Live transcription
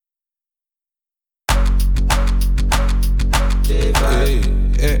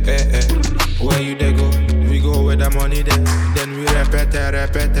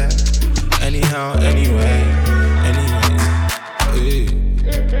repete. Anyhow, anyway. Hey.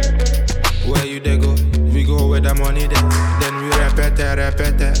 Where you they go? We go where the money there. Then we repete.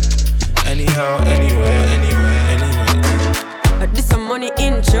 Anyhow, anyway. This some money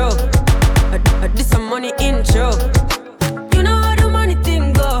intro. This some money intro. You know how the money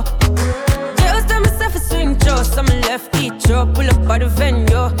thing go. Just tell myself a swing throw. Some left each throw. Pull up by the venue.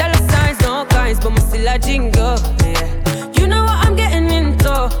 Dollar signs, no kinds, but me still a jingle. Yeah. You know what I'm getting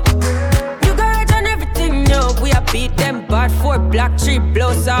into. You garage on everything, yo. We a beat them bad 4 black 3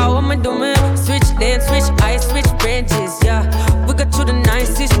 blows. So what me do me? Switch lane, switch eyes, switch branches, yeah. We got to the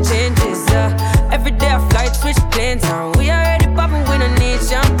nicest changes, yeah. Every day I flight, switch planes, and we already poppin', we don't need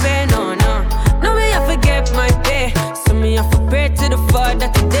champagne, no. No, me I forget my pay, so me I for pray to the Father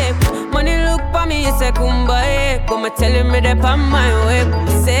today. Money look for me, you say kumbaya. Come telling me that I'm my way, come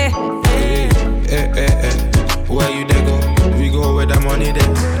say hey. Where you they go? We go where the money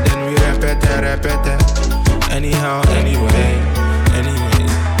there. Then we repete. Anyhow, anyway.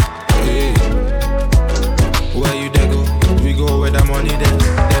 Hey. Where you they go? We go where the money there.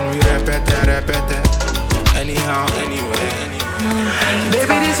 Then we repete. Anyhow, anyway.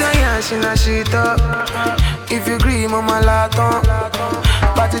 Baby, this a yash in a shit up. If you agree, mama laton.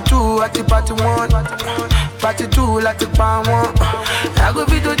 Party 2 at the party 1. Party 2 like the pan 1. I go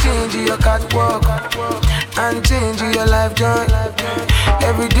be to change your catwalk and change your life joy.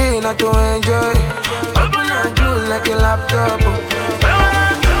 Every day not to enjoy. Open and close like a laptop.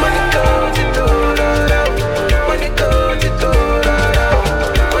 When it goes, it goes. When it goes, it goes.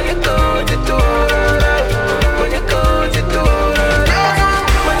 When it goes, it goes. When it goes, it goes.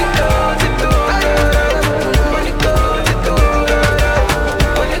 When it goes, it goes. When it goes, it goes.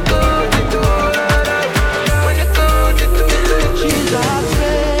 When it goes, it goes. When it goes, it goes. She's a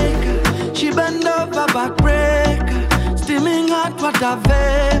heartbreaker. She bend over backbreaker. Steaming hot water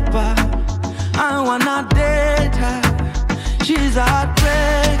vapor. I wanna date her. She's a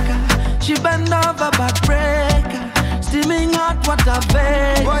heartbreaker. She bend over backbreaker. Steaming hot water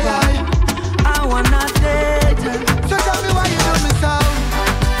vapor. I wanna date her. So tell me why you do me so.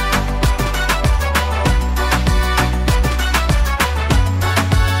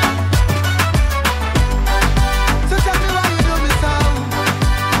 So tell me why you do me so.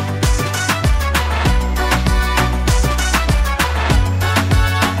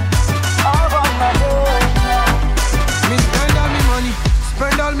 Me spend all me money,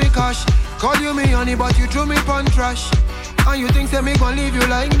 spend all me cash. Call you me honey, but you threw me pon trash. And you think say me gon' leave you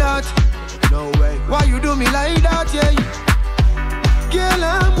like that? No way. Why you do me like that, yeah? Girl,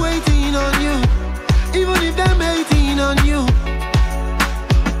 I'm waiting on you. Even if them hating on you.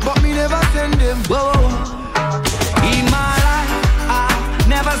 But me never send them. Whoa. In my life, I've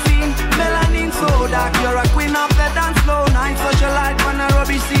never seen melanin so dark. You're a queen of the dance floor. Night such a light on a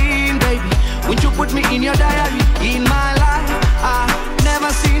rubbish scene, baby. Would you put me in your diary? In my life, I've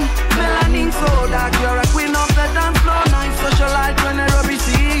never seen melanin so dark. You're a queen of the dance floor. Night such a light on a rubbish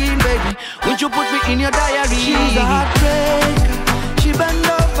scene, baby. Would you put me in your diary? She's a heartbreaker. She bend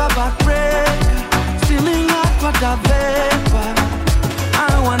over backbreaker. Steaming hot water vapor. I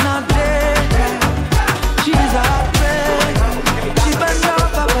wanna date her. She's a heartbreaker. She bend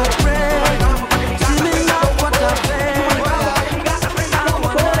over backbreaker. Steaming hot water vapor. I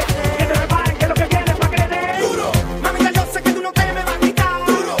wanna date her. Duro, mamita, yo sé que tú no te me vas a quitar.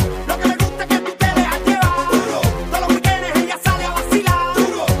 Duro, lo que me gusta es que tú te dejas llevar. Duro, todos los weekends ella sale a vacilar.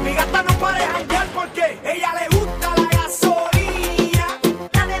 Duro, mi gata no puede janguear porque ella le gusta la gasolina.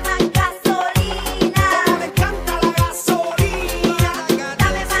 Dame más gasolina. Como le encanta la gasolina.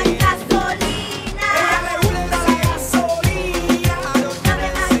 Dame más gasolina. Ella le gusta la gasolina. Dame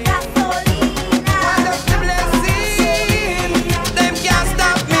más gasolina. Them can't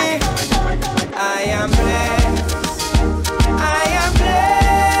stop me. I am blessed. I am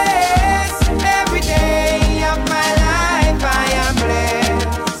blessed. Every day of my life I am blessed.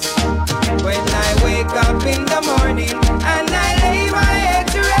 When I wake up in the morning and I lay my head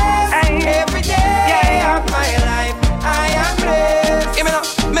to rest. Every day of my life I am blessed. Give me now,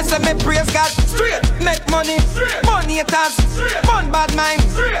 me say me praise God. Straight, make money. Money haters, fun bad mind.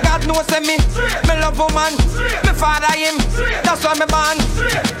 God knows me love woman. Me father him, that's why me born.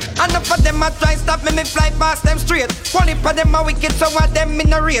 Enough of them a try stop me fly past them straight. One of them a wicked, so what them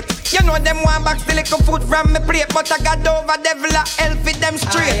in a rate. You know them want back still little food from me plate, but I got over devil a hell for them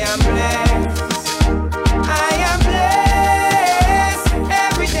straight. I am blessed. I am blessed.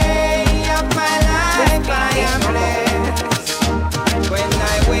 Every day of my life I am blessed. When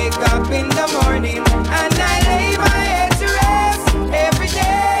I wake up in the morning and I lay my head to rest. Every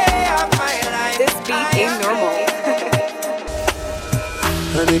day of my life. This beat ain't normal.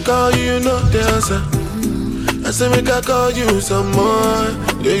 answer. I say make I call you some more.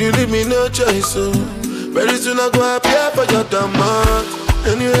 Yeah, you leave me no choice, so very soon I go appear for your demand.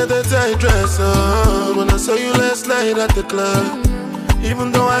 And you had that tight dress on when I saw you last night at the club.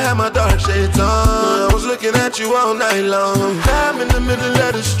 Even though I had my dark shades on, I was looking at you all night long. I'm in the middle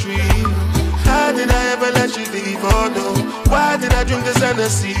of the street. How did I ever let you leave? Oh no, why did I drink this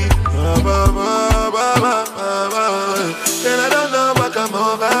Hennessy? And I don't know what come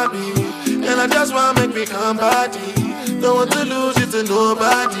over me, and I just wanna make me come body. Don't want to lose it to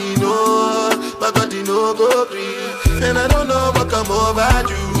nobody, no. My body no go free, and I don't know what come over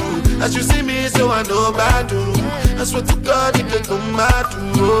you. As you see me, so I know about you. I swear to God, you can come out too.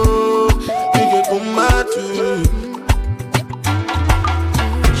 Oh, you can come out too.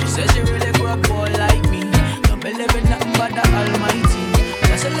 She says she really grew up all like me. Don't believe in nothing but the Almighty.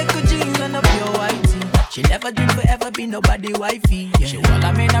 Just a little jeans and a pure whitey. She never dreamed forever be nobody wifey. Yeah. She well,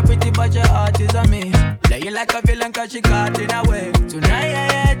 I mean, a pretty, but your heart is a miss. Play you like a villain cause she caught in a way.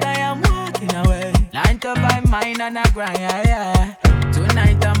 Tonight, I am walking away. 9 to 5, mine and a grind, yeah.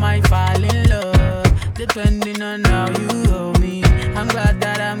 Tonight I might fall in love, depending on how you hold me. I'm glad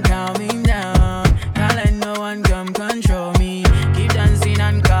that I'm calming down. Can't let no one come control me. Keep dancing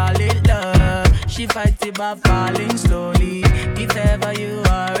and call it love. She fights it by falling slowly. If ever you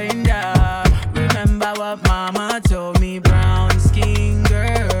are in doubt, remember what mama told me. Brown skin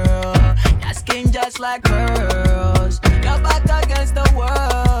girl, your skin just like pearls. Your back against the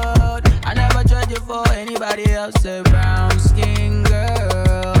world. I never tried you for anybody else. Say brown skin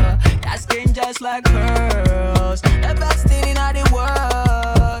girl, that skin just like pearls. The best thing in the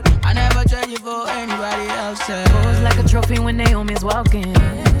world. I never tried you for anybody else. Pose like a trophy when Naomi's walking.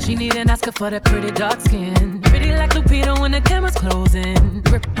 She need an Oscar for that pretty dark skin. Pretty like Lupita when the camera's closing.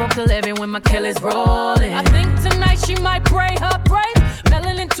 Rip broke the levy when my Kelly's rolling. I think tonight she might braid her braids.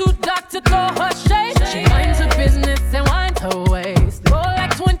 Melanin too dark to throw her shade. She minds her business and winds her waist. Roll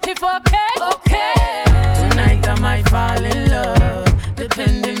like 24K. Okay. Tonight I might fall in love,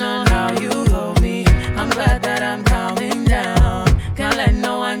 depending on how you hold me. I'm glad that I'm calming down. Can't let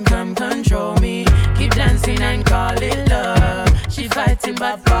no one come control me. Keep dancing and call it love. She fights it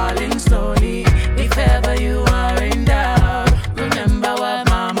by falling slowly. If ever you are in doubt, remember what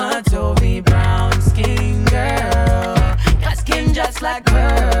mama told me. Brown skin girl, your skin just like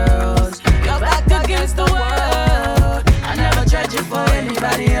pearls. Your back against the world. I never tried you for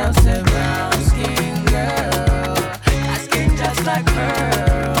anybody else. Brown skin girl, your skin just like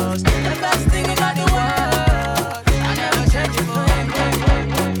pearls. The best thing in the world. I never tried you for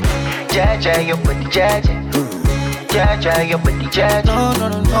anybody. Jaja, your booty, Jaja. Jaja, your booty, Jaja.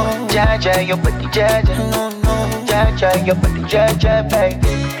 No. Jaja, your booty, Jaja. No. Jaja, your booty, Jaja, baby.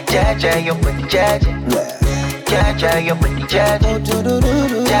 Jaja, your booty, Jaja. Jaja, your booty, Jaja.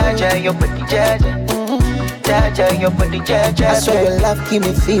 Jaja, your booty, Jaja. Jaja, your booty, Jaja. I swear your love give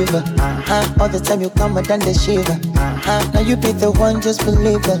me fever. All the time you come and done the shiver. Now you be the one, just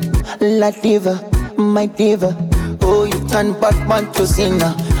believe it. La diva, my diva. Oh, you turn Batman to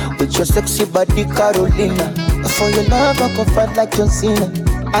Cena with your sexy body, Carolina. For your love I go fight like John Cena.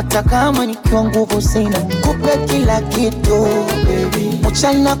 Hata kama nikiwa nguvu sina, kupe kila kitu baby.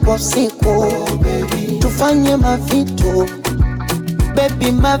 Mchana kwa usiku baby. Tufanye mavitu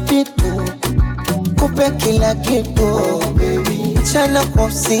baby, mavitu. Kupe kila kitu baby. Mchana kwa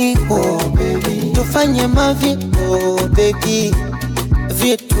usiku baby. Tufanye mavitu baby,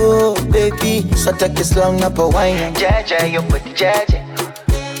 vitu baby. So take it slow na pa wine. Jaja, your booty, Jaja.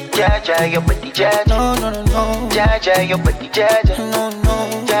 Jaja, your booty, Jaja. No. Jaja, your booty, Jaja. No.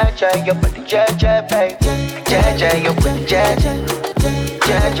 Jaja, your booty, Jaja, baby. Jaja, your booty, Jaja.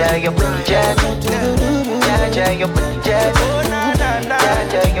 Jaja, your booty, Jaja. Jaja, your booty, Jaja.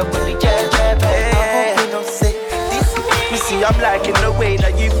 Jaja, your booty, Jaja, baby. You see, I'm liking the way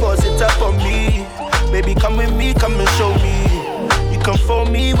that you force it up on me. Baby, come with me, come and show me. You come for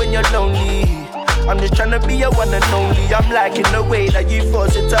me when you're lonely. I'm just tryna be your one and only. I'm liking the way that you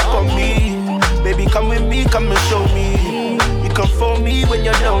force it up on me. Baby, come with me, come and show me. You come for me when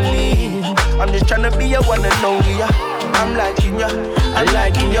you're lonely. I'm just tryna be your one and only. I'm liking ya, I'm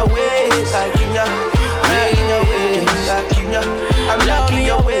liking your ways, liking ya, liking your ways, liking ya. I'm liking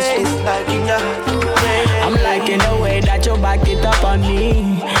your ways, liking ya. I'm liking the way that you back it up on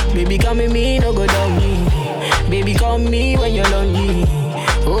me. Baby, come with me, no go down me. Baby, call me when you're lonely.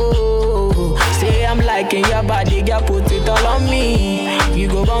 Oh, say I'm liking your body, girl, put it all on me. You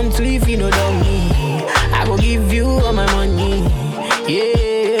go bound to if you know down me. I go give you all my money.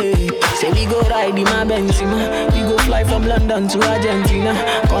 Yeah, Say we go ride in my Benzema. We go fly from London to Argentina.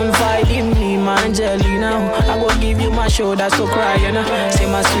 Confide in me, my Angelina. I go give you my shoulder, so cry, you know. Say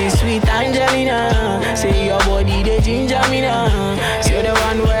my sweet, sweet Angelina. Say your body, they ginger me now. Say the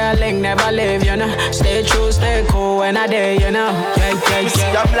one where I like never leave, you know. Stay true, stay cool when I dare, you know. You see,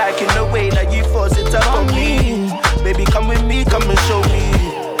 I'm liking the way that you force it up on me. Baby, come with me, come and show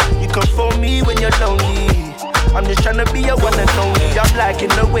me. You come for me when you're lonely. I'm just tryna be a one and only. I'm liking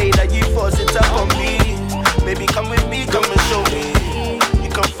the way that you force it up on me. Baby, come with me, come and show me. You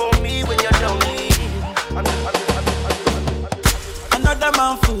come for me when you're lonely. Another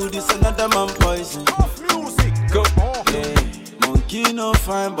man food is another man poison. Music, go. Yeah. Monkey no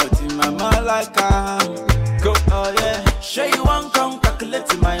fine, but in my mind like I'm. Go. Oh yeah. Sure you want come calculate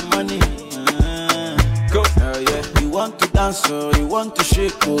my money. Go. Oh yeah. You want to dance or you want to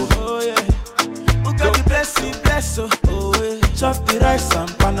shake? Oh yeah. Who got the bless oh yeah. Chop the rice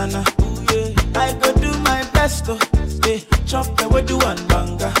and banana, oh yeah. I go do my best, oh yeah. Chop the way do one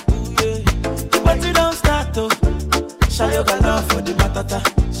banga, oh yeah. The party don't start, oh. Shall you got love for the matata?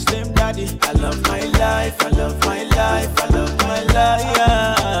 Slim daddy, I love my life, I love my life, I love my life,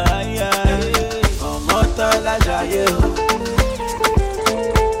 yeah, yeah. Oh, mortal ajaye,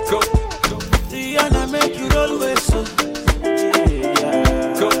 go. Rihanna make you roll with so.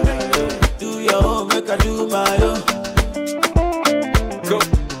 I do my own. Go.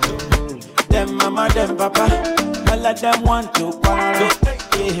 Them mama, them papa, all of them want to quarrel.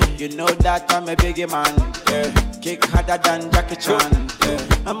 Yeah. You know that I'm a biggie man. Yeah. Kick harder than Jackie Chan. Yeah.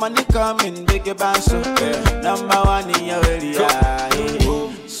 My money coming biggie band so. Yeah. Number one in your area. Yeah.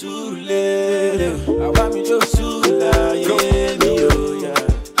 Sule, I want me to Sula. Yeah, me oh yeah.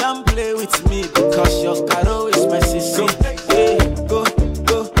 Don't play with me because your caro is my sister. Yeah.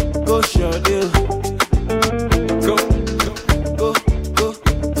 Go, show deal.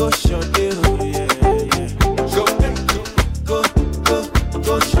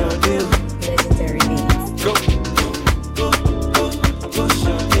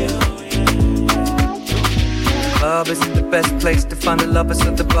 Isn't the best place to find the lovers,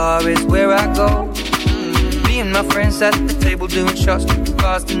 so the bar is where I go. Me and my friends at the table doing shots, drinking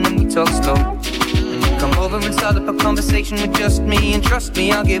fast, and then we talk slow. Come over and start up a conversation with just me, and trust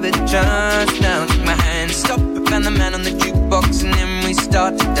me, I'll give it a chance. Now take my hand, stop it, and the man on the jukebox, and then we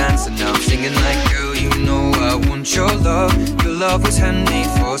start to dance. And now I'm singing like, girl, you know I want your love. Your love was handmade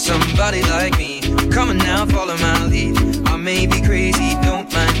for somebody like me. Come on now, follow my lead. I may be crazy,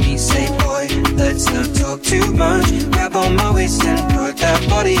 don't mind me. Say, boy, let's not talk too much. Grab on my waist and put that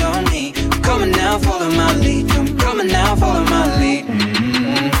body on me. Come on now, follow my lead. Come on now, follow my lead.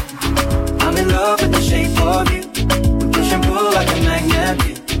 I'm in love with the shape of you. We push and pull like a magnet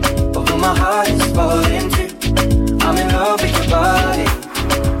do. Although my heart is falling too. I'm in love with your body.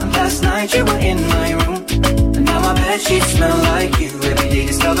 And last night you were in my room, and now my bedsheets smell like you. Every day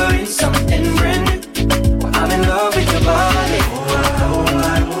discovering something brand new. Well, I'm in love with your body.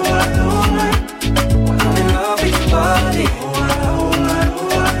 I'm in love with your body.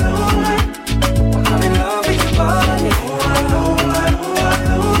 I'm in love with your body.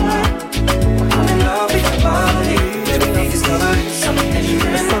 I'm in love with your body. Every day discovering something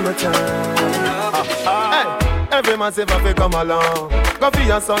brand new. Summertime. Hey, every man say if come along, go for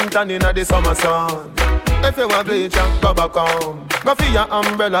your sun tan inna the summer sun. If you want bleach and go back home, go for your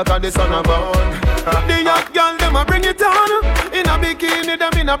umbrella 'cause the sun a burn. The young girl them a bring it on, in a bikini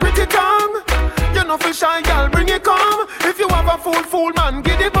them in a pretty tongue. You know for shy girl bring it come. If you have a fool man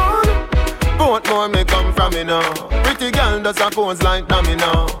get it on. Both more may come from me now. Pretty girl does a pose like dummy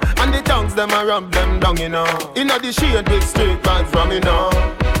now. And the tongues them a rub them down you know. Inna the shade with straight vibes from me now.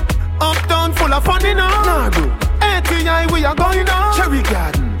 Uptown full of fun you know. Nah, ATI we are going on. Cherry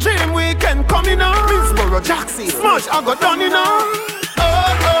Garden, Dream Weekend coming on. Minsboro, Jackson, Smash I got done you know.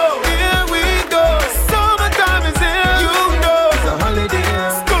 Oh, here we go. Summertime is here, you know. It's a holiday.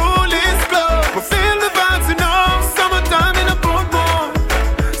 School is closed, we feel the vibes you know. Summertime in a Portmore,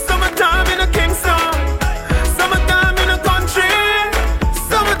 summertime in a Kingston, summertime in a country,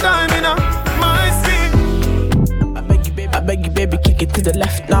 summertime in a my city. I beg you, baby, kick it to the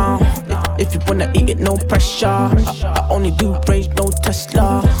left now. If you wanna eat it, no pressure. I only do rage, no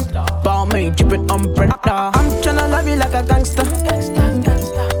Tesla. Balmain, drippin' umbrella. I'm tryna love you like a gangster.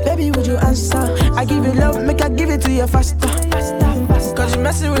 Baby, would you answer? I give you love, make I give it to you faster. Cause you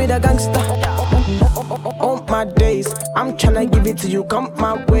messing with a gangster. All my days, I'm tryna give it to you, come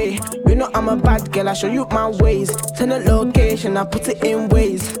my way. You know I'm a bad girl, I show you my ways. Send a location, I put it in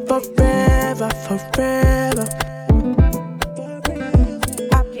ways. Forever, forever.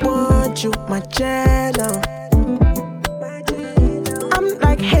 You, my jello. I'm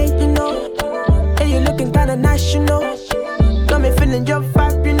like, hey, you know international. Got me feeling your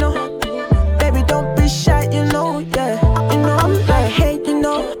vibe, you know. Baby, don't be shy, you know, yeah. You know, I'm like, hey, you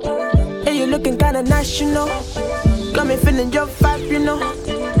know. Hey, you looking kinda nice, you know. Got me feeling your vibe, you know.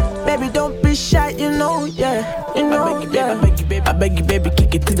 Baby, don't be shy, you know, yeah. You know, I beg you, baby, I beg you, baby,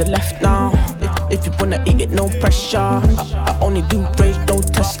 kick it to the left now. If you wanna eat it, no pressure. I only do rage, no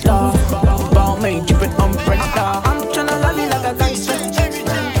Tesla. Ball made, drippin' umbrella. I'm tryna love you like a gangster.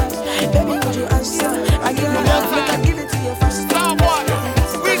 Baby, could you answer? I give you love, make I give it to you first.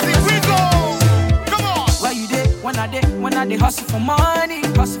 When I dey hustle for money,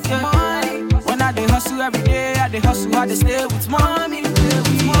 When I dey hustle every day, I dey hustle, I dey stay with mommy. I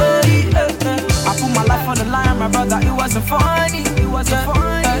put my life on the line, my brother, it wasn't funny.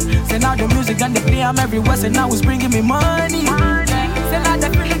 Say now the music and the play, I'm everywhere, say now it's bringing me money. Say now they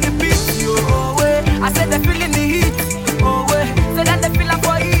feeling the beat, oh way. I said they feeling the heat, oh way. Say that they feeling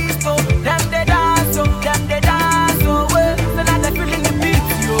for East, oh. Them they dance, oh way. Say now they feeling the beat,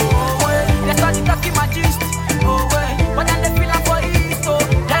 oh way. They start to talk in my gist, oh way. But then they feeling for East, oh.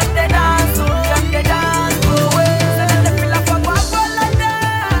 Them they dance, oh way. Say that they feeling for Guapola,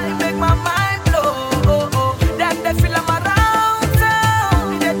 it make my mind blow, oh oh. Them they feeling my round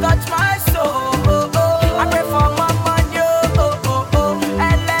town, they touch my soul, oh oh. I pray for my money, oh oh oh.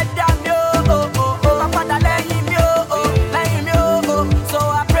 And let them yo, oh oh oh. My father let him yo, oh. So I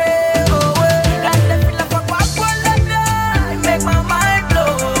pray, oh way. Them they feeling for Guapola, it make my mind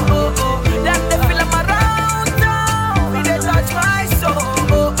blow, oh oh. Them they feeling my round town, they touch my soul,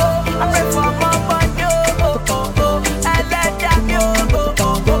 oh oh. I pray for my money, oh oh oh. And let them yo, oh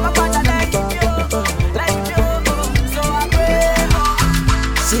oh oh. My father let him yo, so I pray, oh.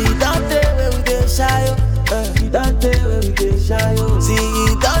 See, don't tell where we dey shy, oh. Don't tell where we dey shy, oh. See,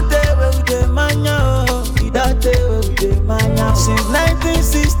 don't tell where we dey mania, oh. Don't tell where we dey mania. Since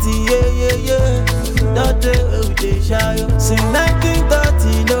 1960, yeah. Don't tell where we dey shy, oh. Since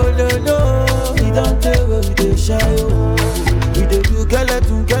 1930, no. Don't tell where we dey shy, oh. We dey do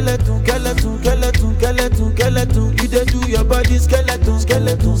skeleton. You dey do your body skeleton. You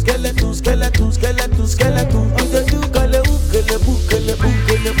dey do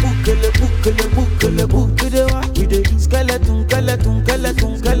kele-bu. You dey what? We dey do skeleton. Get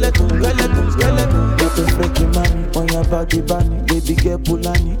a freaking money on your body, bunny. Baby girl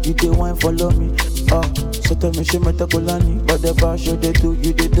Pulani, you dey wine follow me. So tell me she meta Kulani, but the bar show they do,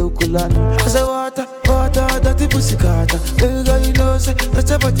 you dey do Kulani. I say water, dirty pussy carter. Baby girl, you know say that's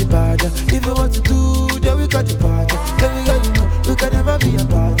your body bad. If you want to do, then we got the party. Baby girl, you know we can never be a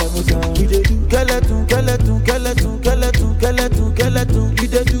bad. We dey do skeleton. You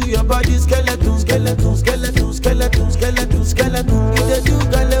dey do your body skeleton. You dey do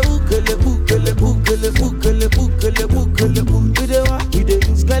kele-bu. We dey what? We dey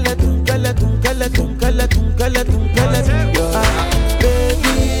do skeleton.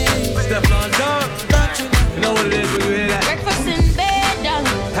 Baby, step on down. You know what it is when you hear that. Breakfast in bed,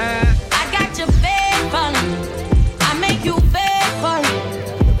 darling. I got your bed falling. I make you bed falling.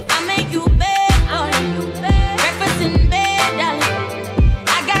 Breakfast in bed, darling. I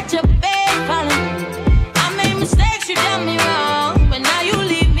got your bed falling. I made mistakes, you done me wrong, but now you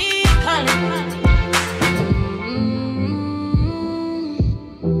leave me calling.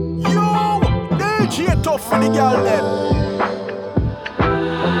 Yo, DJ tough for the girl them.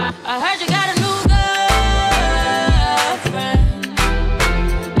 I heard you got a new girlfriend,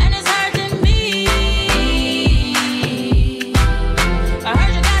 and it's hurting me. I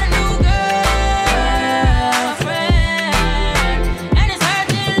heard you got a new girlfriend, and it's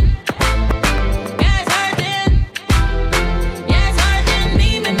hurting. Yeah, it's hurting. Yeah, it's hurting me.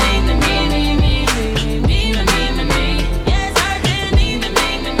 Yeah, it's hurting me.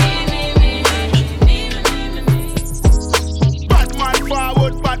 Batman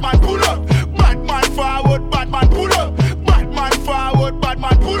forward, Batman pull up. Batman forward, Batman pull up. Batman forward,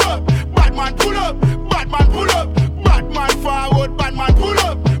 Batman pull up. Batman pull up. Batman pull up. Batman forward, Batman pull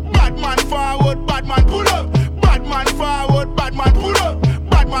up. Batman forward, Batman pull up. Batman forward, Batman pull up.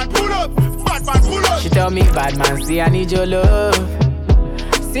 Batman pull up. Batman pull up. She tell me, bad man, see I need your love.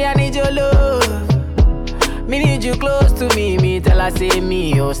 See I need your love. Me need you close to me. Me tell her say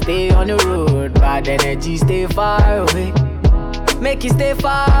me, oh stay on the road. Bad energy, stay far away. Make you stay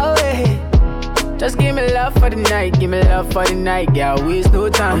far away. Just give me love for the night, girl, waste no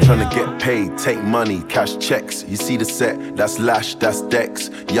time. I'm tryna get paid, take money, cash checks. You see the set, that's Lash, that's Dex.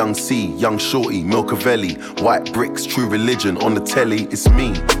 Young C, Young Shorty, Milcavelli. White bricks, True Religion, on the telly, it's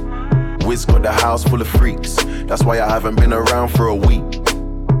me. Wiz got the house full of freaks. That's why I haven't been around for a week.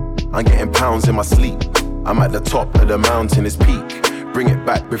 I'm getting pounds in my sleep. I'm at the top of the mountain, it's peak. Bring it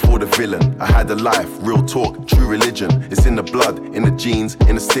back before the villain. I had a life, real talk, true religion. It's in the blood, in the jeans,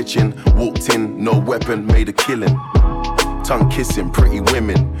 in the stitching. Walked in, no weapon, made a killing. Tongue kissing, pretty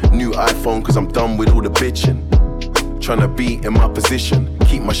women. New iPhone cause I'm done with all the bitching. Tryna be in my position.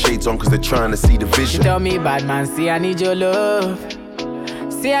 Keep my shades on cause they're trying to see the vision. She tell me, bad man, see I need your love.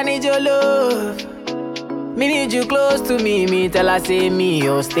 See I need your love. Me need you close to me. Me tell her say me,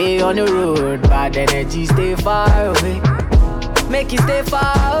 oh stay on the road. Bad energy stay far away. Make you stay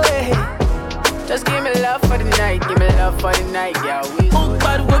far away. Just give me love for the night. Give me love for the night, yeah. Oh,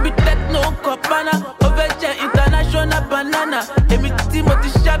 bad we be techno copana. Overture international banana. Emi Timothy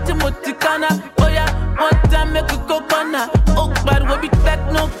sharp, Timothy Kana. Oh yeah, one time make a coconut. Oh, bad we be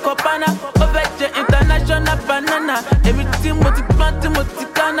techno copana. Overture international banana. Emi Timothy plant, Timothy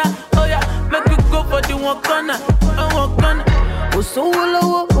Kana. Oh yeah, make we go for the one corner. One corner. Oh, so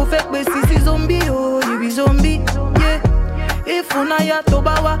low, oh, fake me, sissy zombie, oh, you be zombie, yeah. If unaya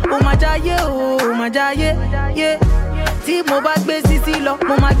tobawa, oh my jaye, oh my jaye, yeah. Ti mo ba gbe sisi lo,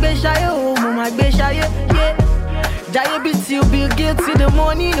 mo ma gbe shaye, oh mo ma gbe shaye, yeah. Jaye beat you Bill Gates till the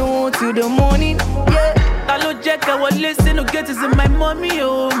morning, oh till the morning, yeah. Talo check I will listen to get is in my mommy,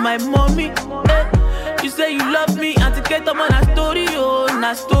 oh my mommy, eh. You say you love me, and to get on a story, oh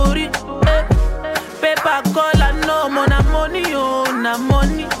na story, eh. Paper call I know, mo na money, oh na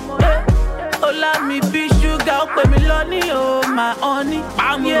money, eh. Ola mi be sugar, pay me lonely, oh my honey.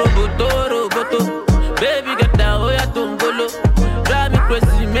 I'm roboto, baby get down, oh ya tongolo. Drive me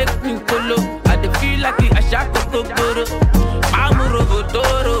crazy, make me colo. I dey feel like a shako tokoro. I'm roboto,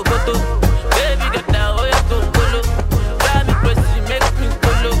 baby get down, oh ya tongolo. Drive me crazy, make me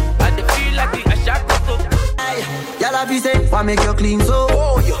colo. I dey feel like a shako tokoro. Y'all have say, why make you clean so?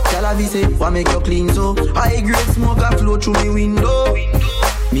 Y'all have say, why make you clean so? High grade smoke a flow through me window.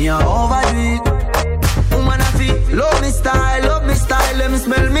 Me a overdo it. Woman a feel love me style, let me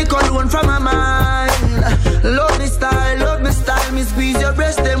smell me cologne from my mind. Love me style, me squeeze your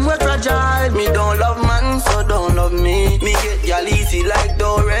breast, them we fragile. Me don't love man, so don't love me. Me get y'all easy like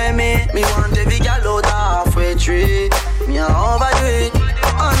Doremi. Me want every gal out halfway tree. Me a overdo it.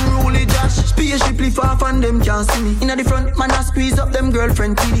 Unruly Josh, spaceship far from them can't see me. Inna the front, man a squeeze up them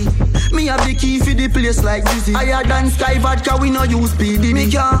girlfriend kitty. Me have the key for the place like Dizzy. Higher than Sky Vodka, we no use speedy. Me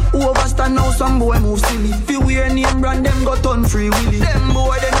can't overstand now, some boy move silly. Fi wear name brand, them got on free willy. Them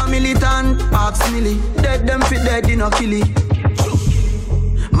boy, they no militant, ask milly. Dead them fit dead, they no killy.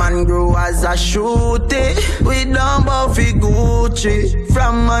 Man grow as a shooty. We don't bow fi Gucci.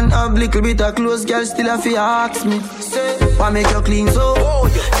 From man have little bit of clothes, girl still a fi ask me. Say, why make you clean so?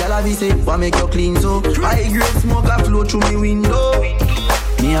 Girl a be say, why make you clean so? High grade smoke a flow through me window.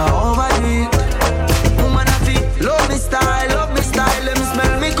 Me a overdo it. Woman a fi love me style, let me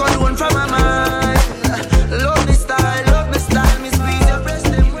smell me cologne from my mind. Love me style, me squeeze your breast.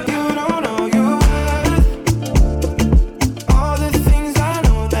 You don't know you all the things I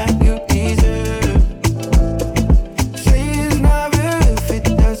know that you deserve. Say it's never if it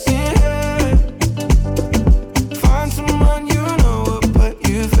doesn't hurt. Find someone you know will put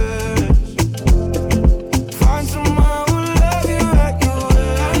you first. Find someone who love you like you were.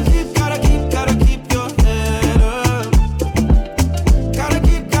 Gotta keep your head up.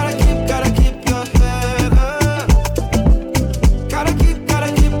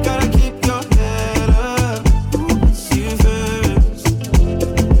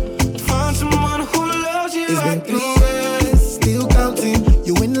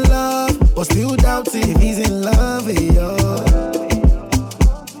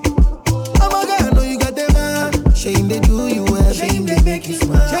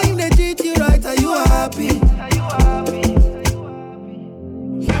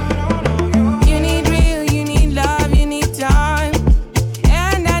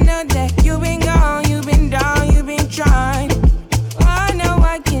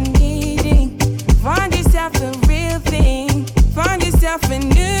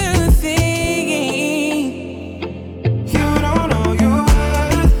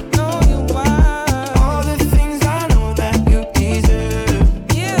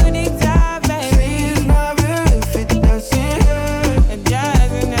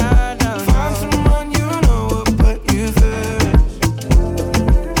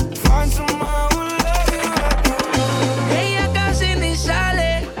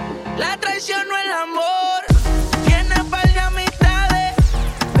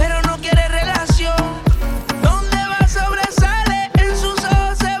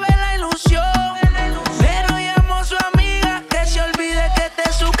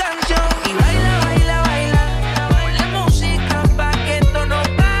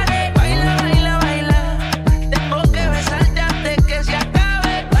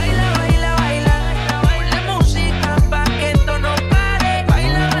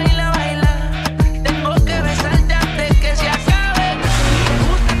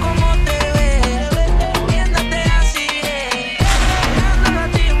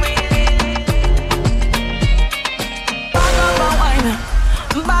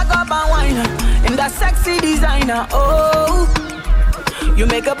 sexy designer. Oh, you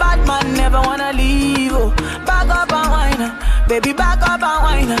make a bad man never wanna leave. Oh, back up and whine, baby, back up and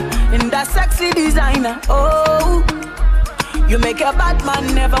whine in that sexy designer. Oh, you make a bad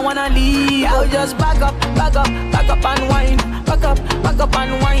man never wanna leave. Girl, just back up and whine. Back up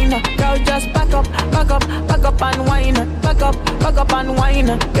and whine. Girl, just back up and whine. Back up and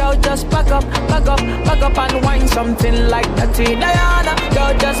whine. Girl, just back up and whine. Something like that to Diana.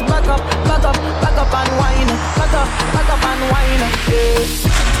 Girl, just back up and whine. Back up and whine. Yeah.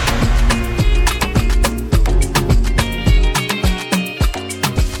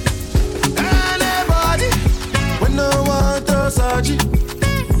 Anybody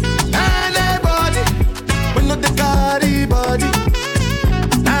when no the carry body,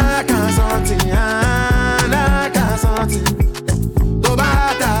 I can't something, I can't something. Go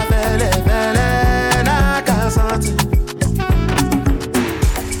back to fele, I can't something.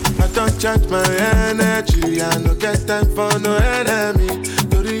 I don't charge my energy, I no get time for no enemy.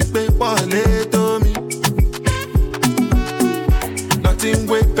 To repay one to me. Nothing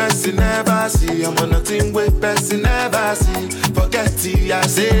with person never see, I'm on nothing with person never see. Forget it, I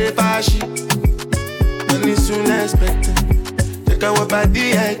say fashi. Money soon expected. Take our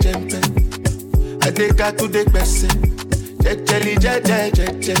body, I jump. I take her to the person. Jelly.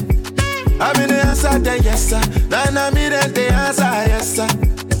 I'm in the answer, then yes sir. Then I'm in the answer, yes sir.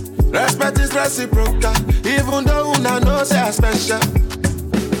 Respect is reciprocal, even though I know say I'm special.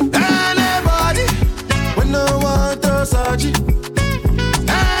 Anybody, when no one to surgery.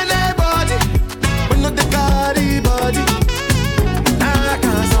 Anybody, when no the carry body. I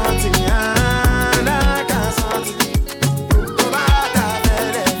can't something, I can't something. Go back to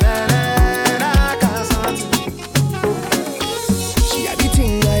bele, I can't something. She had the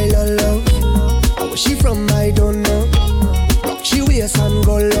thing I love. How was she from? I don't know. Rock she waist and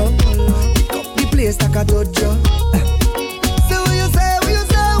go low. Pick up the place like a dojo. So what you say?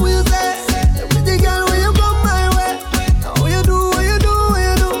 Pretty girl, when you come my way. Now what you do?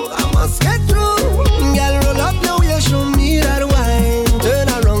 I must get through. Girl, roll up now, you show me that wine. Turn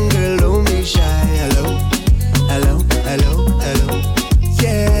around, girl, don't be shy. Hello.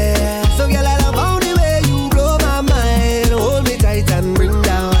 Yeah. So girl, I love how the way you blow my mind. Hold me tight and bring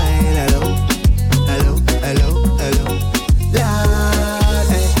that wine. Hello. Lord,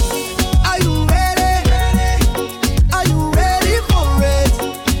 hey. Are you ready? Are you ready for it?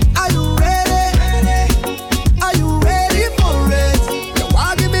 Are you ready? Are you ready for it? You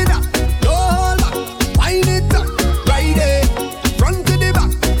want give me that? No hold back. Wind it up, right there, front to the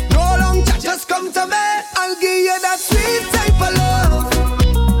back. No long chat, just come to me. I'll give you that sweet type of love.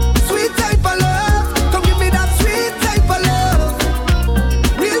 Sweet type of love. Come give me that sweet type of love.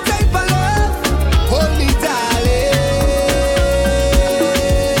 Real type of love. Hold me, darling.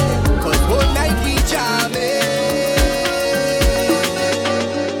 'Cause one night we jamming.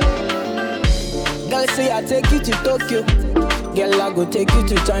 Girl say I take you to Tokyo. Girl I go take you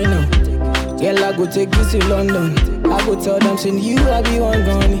to China. Girl I go take you to London. I go tell them saying you I be one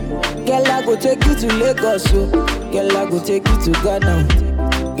gone. Girl I go take you to Lagos. So. Girl I go take you to Ghana.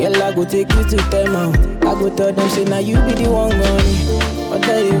 Girl I go take you to Tema. I go tell them say now you be the one gone. I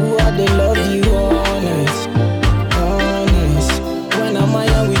tell you who I they love you all night. When I'm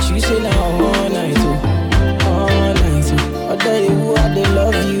out with you say now all night. I tell you who I they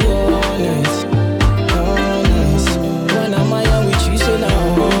love you all night. When I'm out with you say now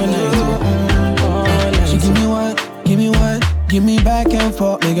all night. She give me back and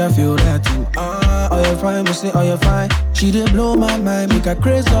forth, make her feel that too. Oh, you're fine, me say, oh, you're fine. She did blow my mind, make her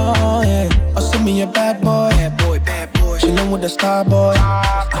crazy, oh, yeah. Oh, send me a bad boy, bad boy. She love with the star boy.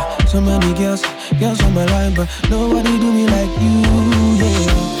 So many girls on my line, but nobody do me like you,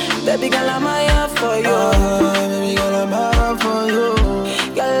 yeah. Baby girl, I'm here for you. Baby girl, I'm here for you.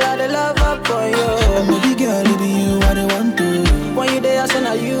 Girl, I the love up for you. Baby girl, it be you, I the want to. When you there, I say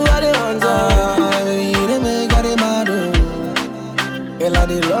now you are the one to. Baby, they make her the mad, oh. Girl, I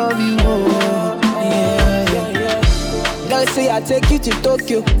they love you, oh. Yeah. Girl, say I take you to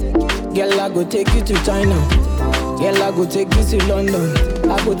Tokyo. Girl, I go take you to China. Girl, I go take you to London.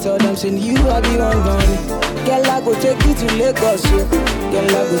 I go tell them saying you I be one gone. Girl, I go take you to Lagos. Girl,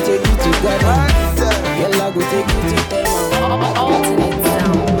 I go take you to Ghana. Girl, I go take you to Tema. Ultimate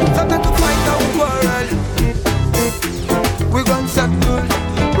sound. Sometimes to fight out quarrel. We gon' settle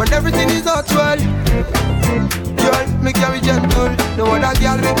when everything is not well. Girl, me carry gentle. No other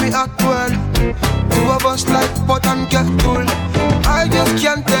girl make me act well. Two of us like pot and kettle. I just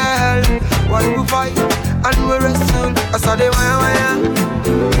can't tell why we fight and we wrestle. I saw the wire.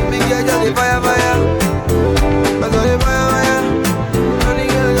 Me girl got the fire. I saw the fire. And the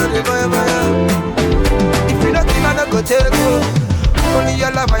girl got the fire.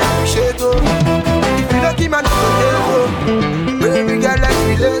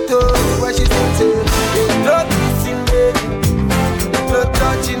 Stiletto, when she sings it. No kissing, baby. No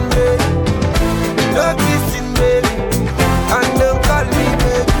touching, baby. No kissing, baby. And don't call me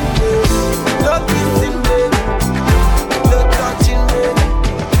baby. No kissing, baby. No touching, baby.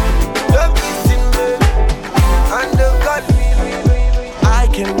 No kissing, baby. And don't call me baby. I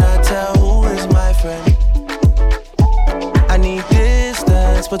cannot tell who is my friend. I need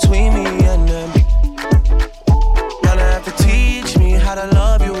distance between me and them. Gonna have to teach me how to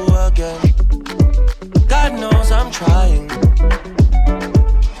love you again. God knows I'm trying.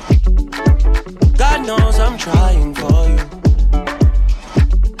 God knows I'm trying for you.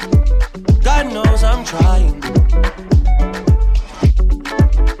 God knows I'm trying.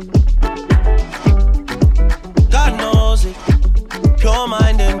 God knows it. Pure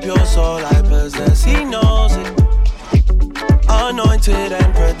mind and pure soul I possess. He knows it. Anointed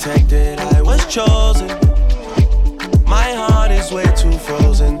and protected, I was chosen. My heart is way too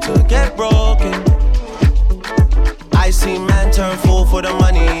frozen to get broken. I seen man turn fool for the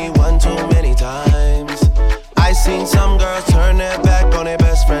money one too many times. I seen some girls turn their back on their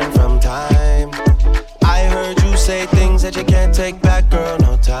best friend from time. I heard you say things that you can't take back, girl,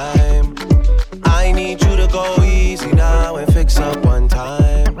 no time. I need you to go easy now and fix up one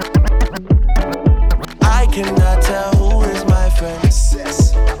time. I cannot tell who is my friend.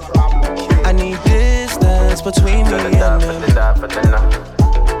 I need distance between me and them.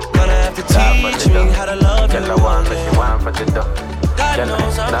 Gonna have to teach me how to love you again. God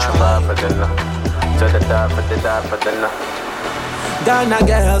knows I'm trying. Ghana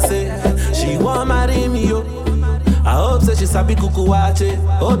girl say she want marry me, yo. I hope say she sabi kuku wache.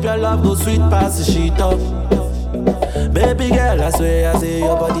 Hope your love go sweet past the sheet up. Baby girl, I swear I say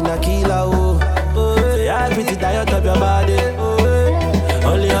your body na killer, oh. Yeah, I pretty diet of your body,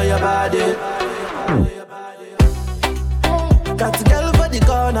 only on your body. Got a girl for the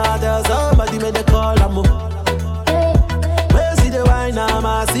corner, there's somebody made the call, I'm where see the wine, I'm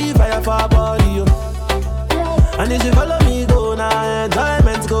a see fire for body, yo. And if you follow me, go now,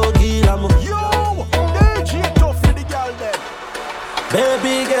 enjoyment go kill, I'm yo, DJ tough for the girl then.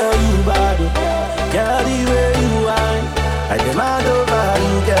 Baby girl, you bad, girl, the way you whine, I demand over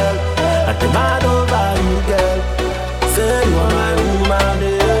you, girl. I demand over you, girl. Say you are my woman,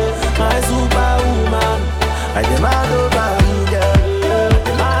 my superwoman. I demand over you, girl. I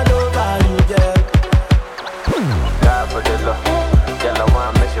demand over you, girl. Die for the love, girl. I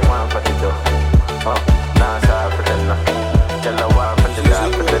want me, she want for the dough. Nah, sorry for the love, girl. I want for the die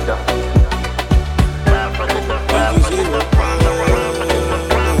for the dough. Die for the dough, die for the dough.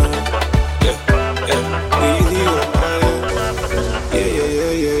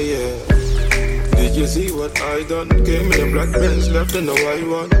 You see what I done? Came in a black Benz, left in the white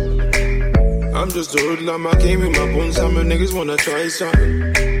one. I'm just a hoodlum, I came with my bones, some niggas wanna try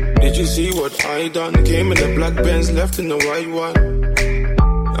something. Did you see what I done? Came in a black Benz, left in the white one.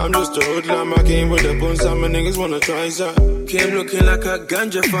 I'm just a hoodlum, I came with the bones, some niggas wanna try something. Came looking like a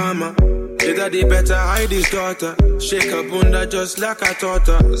ganja farmer. The daddy better hide his daughter. Shake a bunda just like I taught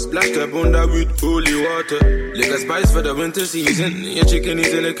her. Splash the bunda with holy water. Lick a spice for the winter season. Your chicken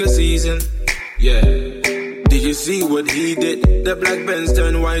is a liquor season. Yeah, did you see what he did? The black Benz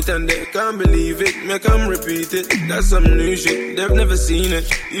turned white and they can't believe it. Make them repeat it, that's some new shit. They've never seen it,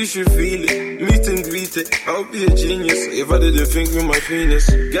 you should feel it. Meet and greet it, I'll be a genius if I didn't think with my penis.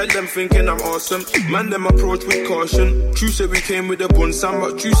 Get them thinking I'm awesome, man them approach with caution. True say we came with the bun, some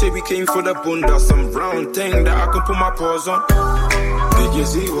but true say we came for the bunda. Some round thing that I can put my paws on. Did you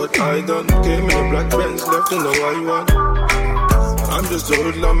see what I done? Came in a black Benz, left in the white one. I'm just a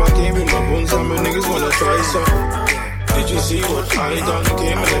hoodlum, I came with my bones, and my niggas wanna try some. Did you see what I done?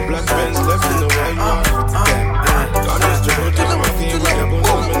 Came in a black Benz, left in the white one. I'm just a hoodlum, I came with my bones,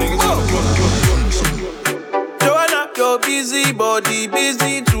 and my niggas wanna try some. Joanna, your busy body,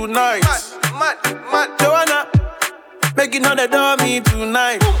 busy tonight. Joanna, making all the dummy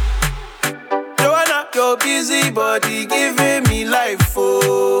tonight. Joanna, your busy body, giving me life,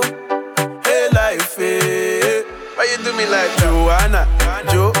 oh, hey life, hey. Why you do me like Joanna?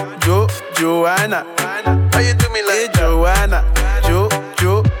 Joanna. Why you do me like Joanna?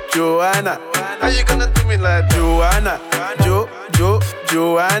 Joanna. How you gonna do me like Joanna?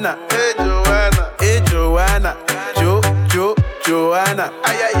 Joanna. Hey Joanna. Joanna.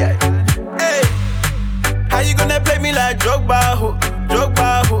 Ay. Hey, how you gonna play me like Drogba ho?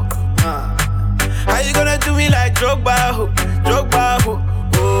 How you gonna do me like Drogba ho?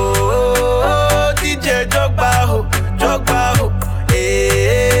 Oh, DJ Drogba ho.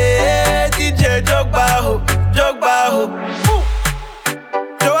 DJ Drogba ho.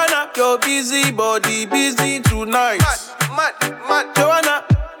 Joanna, your busy body, busy tonight. Mad. Joanna,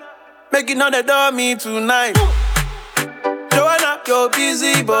 make it know that on me tonight. Joanna, your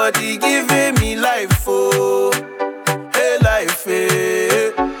busy body giving me life, oh. Hey, life,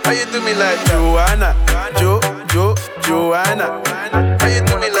 hey. How you do me like Joanna? Joanna. How you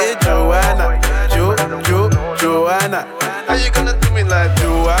do me like Joanna? Joanna. How you gonna do me like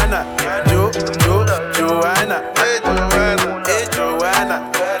Joanna? Joanna. Hey, Joanna.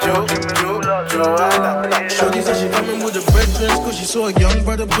 Shorty said she coming with the brethren, cause she saw a young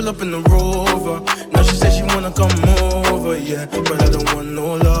brother pull up in the Rover. Now she said she wanna come over, yeah. But I don't want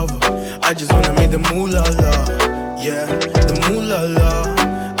no lover. I just wanna make the moolah la, yeah. The moolah la.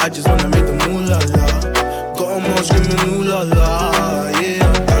 I just wanna make the moolah la. Got 'em all screaming ooh la la,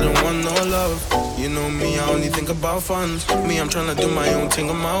 yeah. I don't want no love. You know me, I only think about funds. Me, I'm tryna do my own thing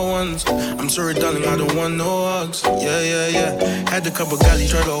on my ones. I'm sorry, darling, I don't want no hugs. Yeah. Had a couple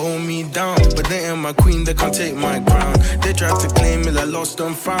galleys try to hold me down, but they ain't my queen, they can't take my crown. They tried to claim it, I lost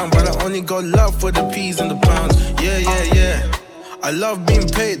and found, but I only got love for the peas and the pounds. Yeah. I love being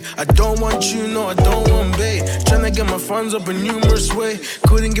paid. I don't want you, no, I don't want bae. Tryna get my funds up in numerous way.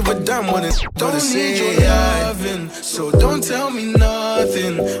 Couldn't give a damn what it's don't need your loving, so don't tell me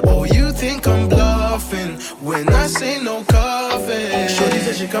nothing. Oh, you think I'm bluffing when I say no coffee. Shorty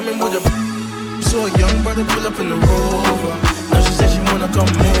said she coming with a so a young brother pull up in the Rover. Now she said she wanna come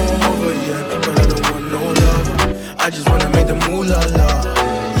over, yeah. But I don't want no love. I just wanna make the moolah la,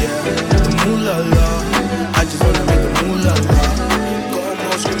 yeah. The moolah la. I just wanna make the moolah la.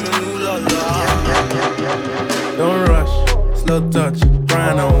 Don't rush, slow touch,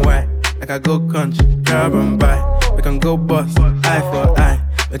 brown and white. Like I go country, grab and buy. We can go bust, eye for eye.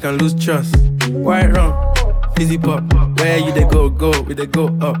 We can lose trust. White rum, fizzy pop. Where you they go, we they go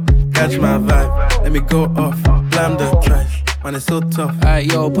up. Catch my vibe, let me go off. Blam the trash, man it's so tough. Alright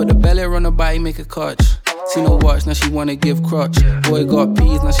yo, put the belly on the body, make a catch. See no watch, now she wanna give crutch. Boy got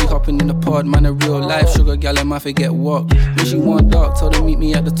peas, now she hopping in the pod. Man a real life sugar gal, I might forget walk. When she want dark, told her meet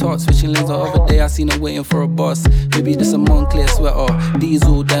me at the top. Switching lanes the other day, I seen her waiting for a bus. Maybe this a Moncler sweater,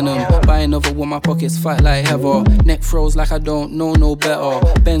 diesel denim. Buying over with my pockets fat like heather. Neck froze like I don't know no better.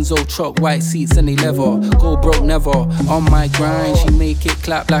 Benzo truck, white seats and they leather. Go broke never, on my grind. She make it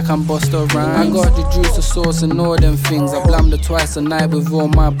clap like I'm Busta Rhymes. I got the juice, the sauce and all them things. I blammed her twice a night with all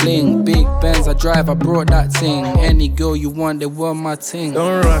my bling. Big Benz I drive, I brought that thing. Any girl you want, they want my thing.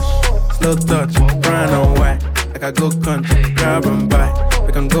 Don't rush, slow touch, brown and white. Like I go country, grab and buy.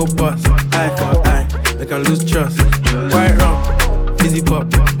 We can go bust, eye for eye. We can lose trust. White rum, fizzy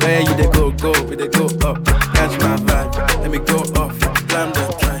pop. Where you they go, we they go up. Catch my vibe, let me go off. Blam the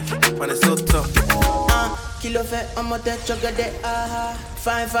trash, man it's so tough. Kilo fait, I'm out there, chugga de,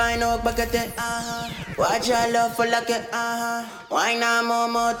 Fine, oh, bagate, Watch your love for like it, Why not more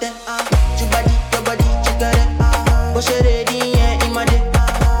mote, your body, chugga de, Push it ready, in my day,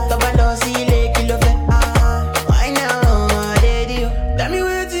 Tabalo, see, le, kilo fait, Why now, my daddy, Tell me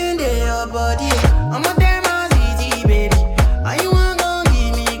what's in there, your body, I'm out there, my city, baby, and you want gon'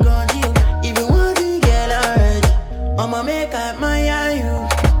 give me control, if you want to get already, I'ma make up my you,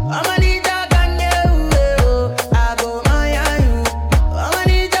 I'ma need that.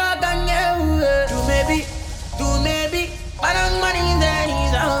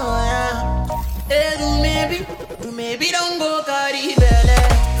 Maybe don't go carry belly.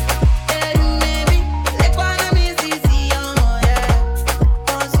 Maybe let one me see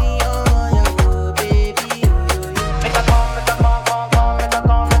oh baby. Make a come,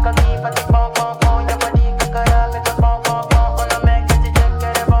 make a keep at the phone, your body kakara, make a phone, on a make it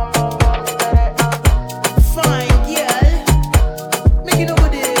check it fine girl, make it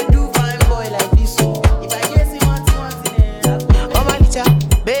nobody do fine boy like this. If I guess you want it, oh my little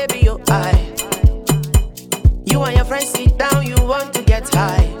baby, you I. You and your friends sit down, you want to get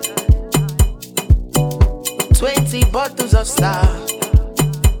high. 20 bottles of Star.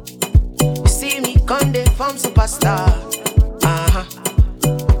 You see me come they from superstar.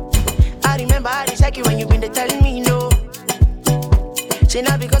 I remember I didn't check you when you been there telling me no. Say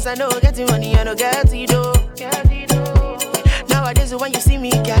not because I know getting money, I know get it though. Nowadays when you see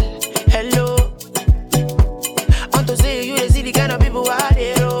me, girl, hello. Want to say you see the kind of people I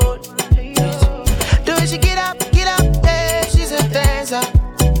they roll. The way she get up, yeah, she's a dancer.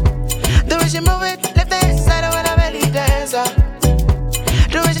 The way she move it, left hand side, I wanna belly dancer.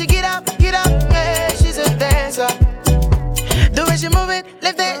 The way she get up, yeah, she's a dancer. The way she move it,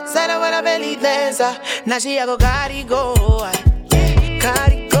 left hand side, I wanna belly dancer. Now she a go carry go.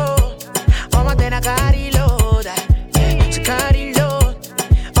 All my ten I carry load. She carry load.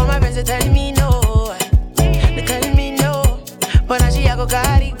 All my friends they tell me no. They tell me no. But now she a go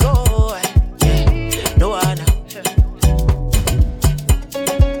carry go. No one.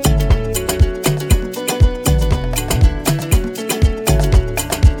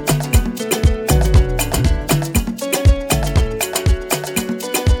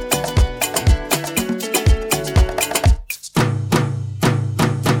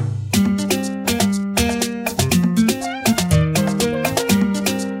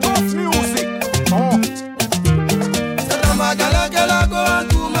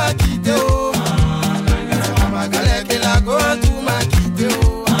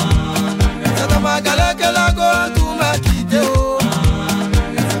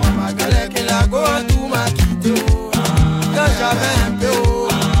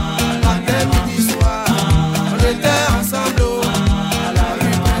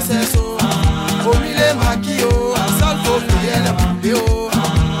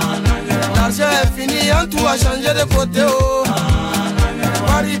 Quand tout a changé de côté, oh.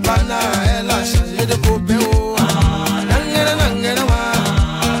 Maribana, elle a changé de copain, oh. Nangere, nangere, wa.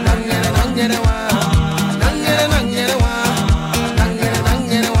 Nangere, nangere, wa. Nangere, nangere, wa. Nangere,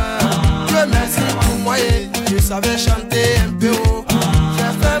 nangere, wa. Dieu merci pour moi, je savais chanter un peu, oh.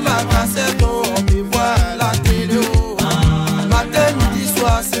 J'ai fait ma cassette, oh. On me voit à la télé, oh. Matin, midi,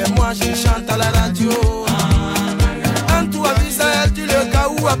 soir, c'est moi, je chante à la radio. Quand tout a vu ça, elle dit le cas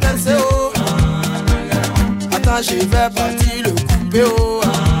où a pensé, oh. Attends, je vais partir le couper, oh.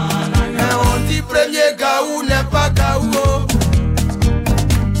 Mais on dit premier gaou n'est pas gaou, oh.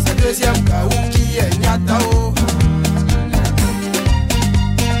 C'est deuxième gaou qui est nyata, oh.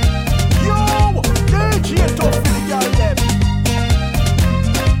 Yo, DJ Top for the girl them.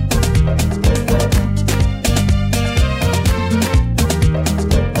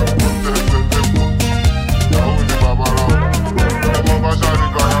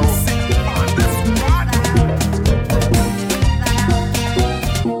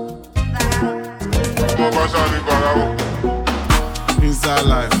 Inside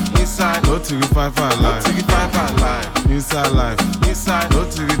life, inside, no to the 5 life, inside life, inside, no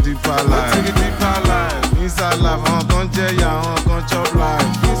to the deeper life, inside life, on can't jẹ ya, on can't chop life,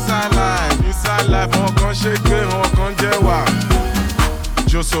 inside life, on can't shake it, on can't jẹ wa.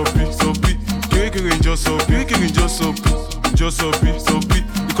 Josopi, kiri Josopi,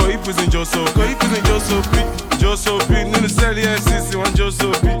 because he prison Josopi, nínú sẹ́ẹ̀lì FCC, one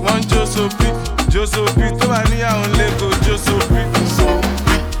Josopi, tó bá ní àwọn lẹ́kọ̀ọ́ Josopi,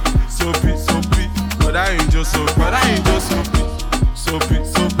 Sopi, but I ain't Josopi,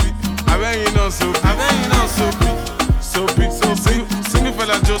 abẹ́yìn náà Sopi, single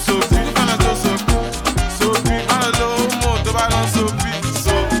fella Josopi, Sopi, máa lọ mọ̀ tó bá lọ Sopi,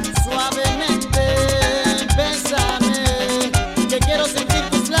 Suavemente, bésame, que quiero sentir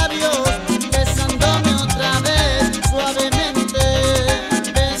tus labios besándome otra vez. Suavemente,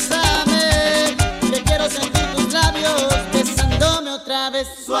 bésame, que quiero sentir tus labios besándome otra vez.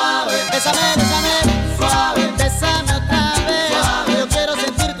 Suave, bésame, suave, bésame otra vez. Suave, yo quiero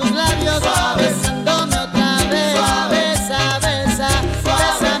sentir tus labios besándome otra vez. Besa,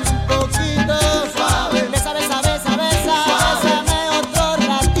 bésame un poquito. Suave, besa, bésame otro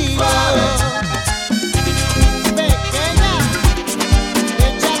ratito. Pequeña,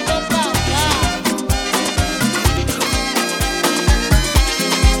 échate pa' acá.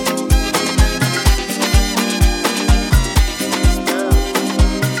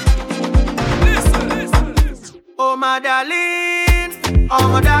 Oh my darling, oh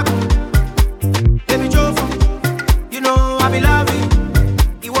my dark, baby Jofa, you know I be loving.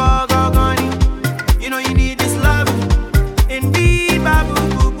 You are gone, you know you need this love. Indeed, babu,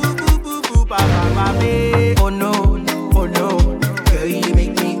 boo, boo, boo, boo, boo, ba, ba, ba, ba. Oh no, girl you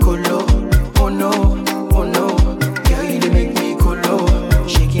make me colo. Oh no, girl you make me colo.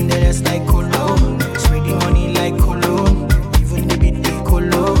 Shaking the ass like colo, spreading money like colo. Even the beat they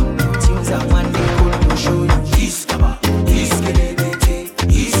colo. Tunes I want they colo show you. Iskaba, iskelebete,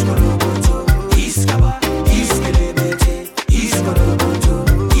 iskoloboto, iskaba, iskelebete, iskoloboto,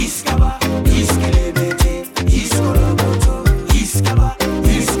 iskaba, iskelebete, iskoloboto, iskaba,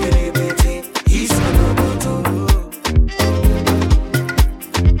 iskelebete, iskoloboto.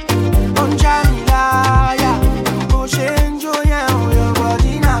 On Jamila, yeah, Oshenjo, yeah, your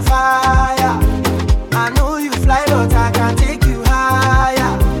body na fire. I know you fly, but I can take you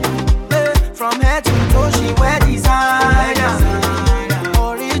higher. From head to toe, she wear designer.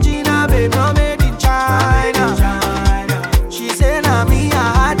 Original, babe, not made in China. She say na me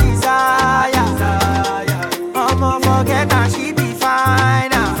I desire. I'ma forget that she be fine.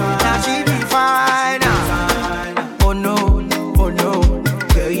 Now she be fine. Oh no,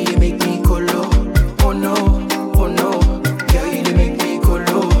 girl you make me colo. Oh no, girl you make me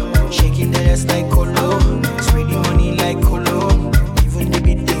colo. Shaking the ass like colo, spreading money like colo. Even the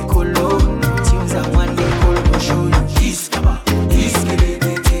beat they colo. Tunes I want they colo show you. Iskaba,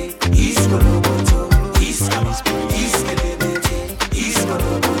 iskelebete, iskoloboto, iskaba, iskelebete,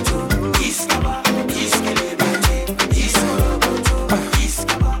 iskoloboto, iskaba, iskelebete, iskoloboto,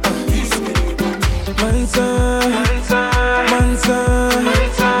 iskaba, iskelebete.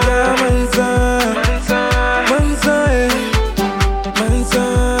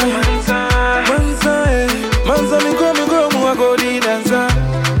 Mansa, mi go muagodi dansa.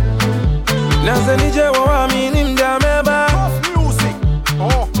 Dansa nije wa mini mdameba.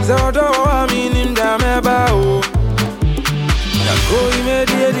 Zaodo wa mini mdameba o. Yako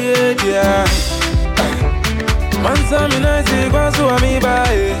imedie. Mansa mi naisi kwa suwa mi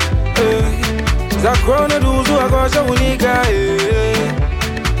bae. Zakrona duzu akosha unika.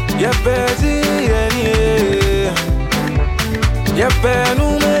 Yepezi yeni. Yepe no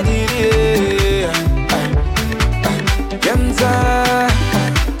me didi. Yenza,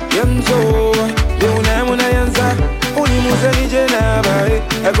 yenzo. Leuna muna yenza. Uni museni jena bae.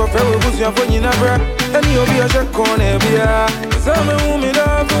 Eko fewe busi ya fonyi na bra. Eni obi ya shakone biya. Zame umida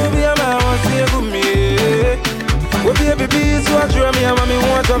kubia ma wasi ya gumi. Wobi ya bibi suwa mi ya mami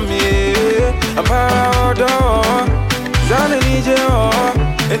wata mi. Amparado. Zane nije o.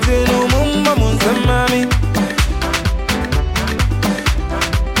 Etinu mumba munsamami.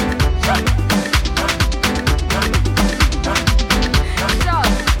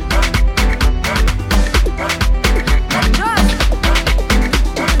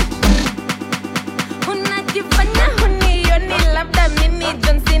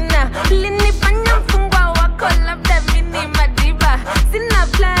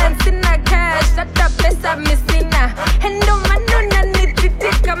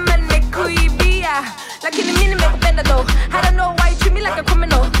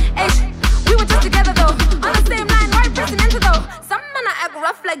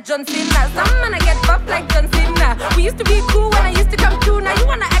 John Cena. Some man I get buff like John Cena. We used to be cool when I used to come through. Now you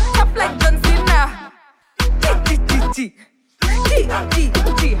wanna act tough like John Cena. G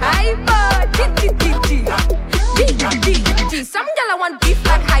hyper. G. Some gala want beef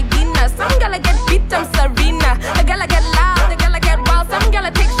like hyena. Some gala get beat, I'm Serena. A gala get loud, a gala get wild. Some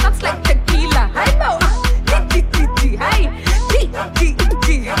gala take shots like tequila. Hyper.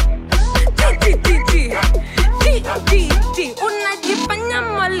 G. Unajifanya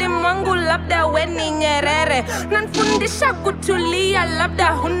mwalimu labda weni Nyerere. Nanfundisha kutulia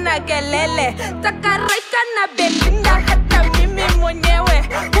labda huna kelele. Takarika na Belinda hata mimi mwenyewe.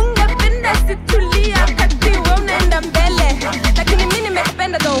 Ungependa situlia kati we unaenda mbele. Lakini mimi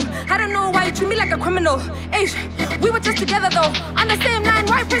nimekupenda though. I don't know why you treat me like a criminal. Hey, we were just together though. On the same line,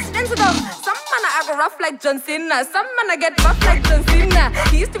 why presidential though? Some man I go rough like John Cena. Some man I get buff like John Cena.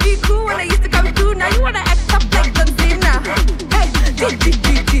 He used to be cool when I used to come through. Now you wanna act tough like John Cena. Hey, G,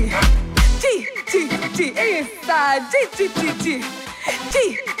 inside, G, inside,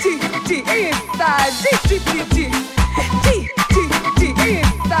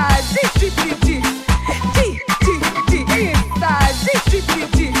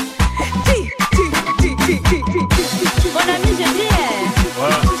 Mon ami, je dis,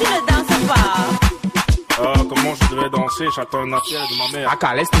 tu ne danses pas. Comment je devais danser? J'attends un appel de ma mère.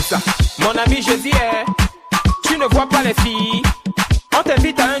 Ah, laisse tout ça. Mon ami, je dis, tu ne vois pas les filles. On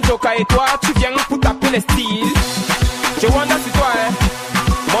t'invite à un joker et toi, tu viens pour taper les styles. Je wonder sur toi,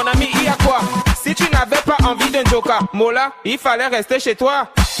 mon ami, il y a quoi? Si tu n'avais pas envie d'un joker, Mola, il fallait rester chez toi.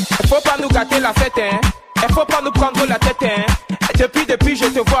 Il faut pas nous gâter la fête, Il faut pas nous prendre la tête, Depuis, je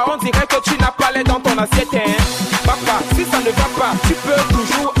te vois, on dirait que tu n'as pas l'air dans ton assiette, Papa, si ça ne va pas, tu peux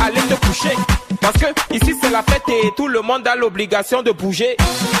toujours aller te coucher. Parce que ici c'est la fête et tout le monde a l'obligation de bouger.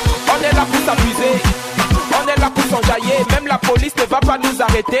 On est là pour s'amuser. On est là pour s'enjailler, même la police ne va pas nous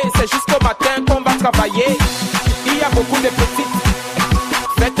arrêter. C'est jusqu'au matin qu'on va travailler. Il y a beaucoup de petites,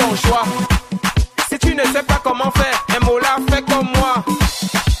 fais ton choix. Si tu ne sais pas comment faire, un mot là, fais comme moi.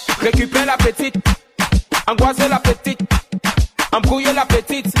 Récupère la petite, angoisser la petite, embrouiller la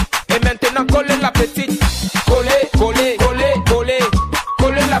petite. Et maintenant coller la petite. Coller, coller, coller, coller.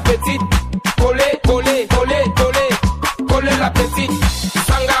 Coller la petite. Coller, coller, coller, coller. Coller la petite.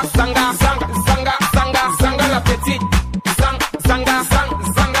 Sanga, sanga, sanga, sanga, sanga, sanga la petite. Sanga, sanga,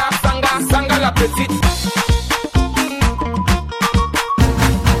 sanga, sanga, sanga la petite.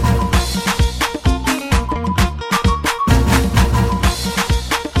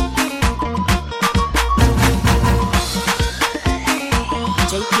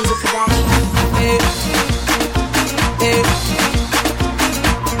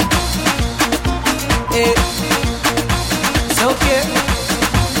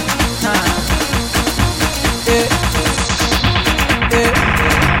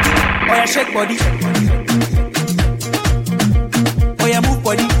 Shake body. Oh yeah, move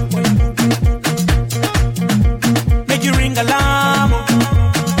body. Make you ring alarm.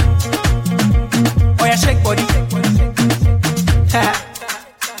 Oh yeah, shake body.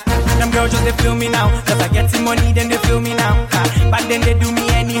 Them girls just they feel me now. Cause I get some money, then they feel me now. But then they do me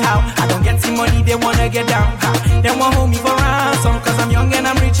anyhow. I don't get some money, they wanna get down. They want hold me for ransom. Cause I'm young and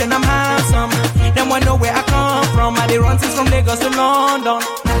I'm rich and I'm handsome. They want know where I come from. I they run things from Lagos to London.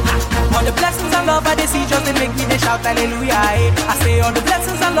 All the blessings and love I they see just they make me they shout hallelujah. I say all the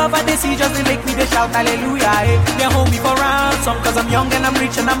blessings and love I they see just they make me they shout hallelujah. They hold me for ransom cause I'm young and I'm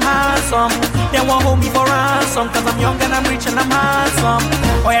rich and I'm handsome. They won't hold me for ransom cause I'm young and I'm rich and I'm handsome.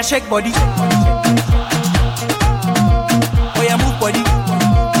 Oh yeah, shake body. Oh yeah, move body.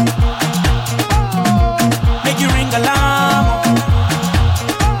 Make you ring alarm.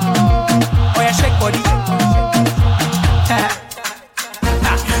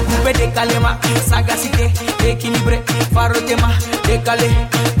 Coupe décalé ma sagacité, équilibré, farotema, décalé,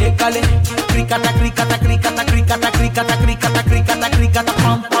 décalé. Cricata, cricata, cricata, cricata, cricata, cricata, cricata, cricata,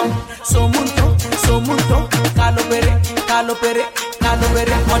 pam pam. So munto, calopere, calopere,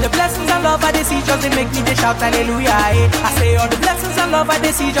 calopere. All the blessings and love I they see just they make me they shout hallelujah. Eh. I say all the blessings and love I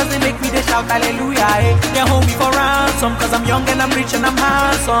they see just they make me they shout hallelujah. Eh. They hold me for ransom cause I'm young and I'm rich and I'm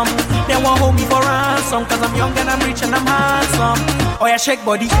handsome. They won't hold me for ransom cause I'm young and I'm rich and I'm handsome. Oh yeah, shake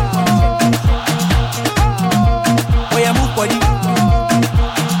body. Oh yeah, move body.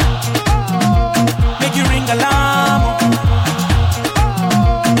 Make you ring alarm.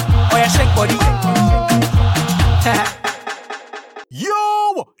 Oh yeah, shake body.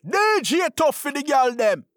 Yo, DJ tough for the girl them.